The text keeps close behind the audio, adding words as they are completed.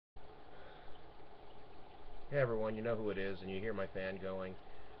Hey everyone, you know who it is, and you hear my fan going.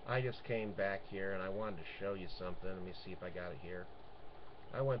 I just came back here and I wanted to show you something. Let me see if I got it here.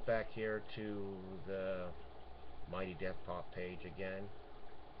 I went back here to the Mighty Death Pop page again,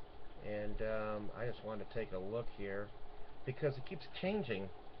 and I just wanted to take a look here because it keeps changing.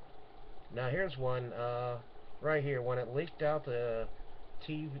 Now here's one right here. When it leaked out the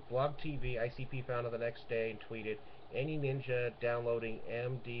Blog TV, ICP found it the next day and tweeted, "Any ninja downloading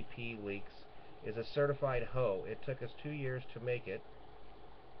MDP leaks is a certified hoe. It took us 2 years to make it.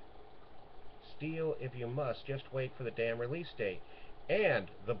 Steal if you must. Just wait for the damn release date." And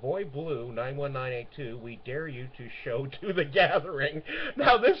the boy Blue 91982, we dare you to show to the gathering.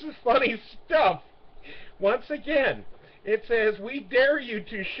 Now this is funny stuff. Once again, it says we dare you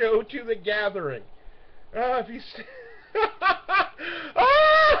to show to the gathering. If you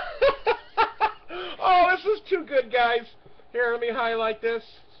oh, this is too good, guys. Here, let me highlight this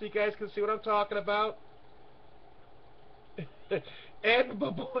so you guys can see what I'm talking about. And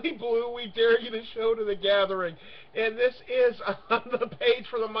Boy Blue, we dare you to show to the gathering. And this is on the page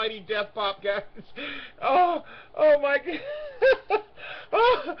for the Mighty Death Pop, guys. Oh my God.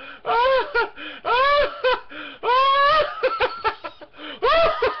 Oh, oh, oh, oh.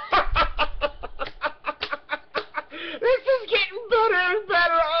 This is getting better and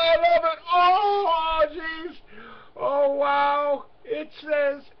better. I love it. Oh, jeez. Oh, wow. It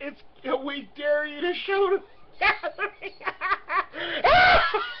says, we dare you to show to the gathering.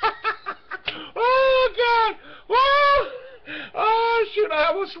 Oh, God. Whoa. Oh, shoot. I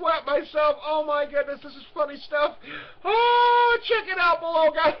almost wet myself. Oh, my goodness. This is funny stuff. Oh, check it out below,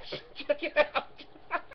 guys. Check it out.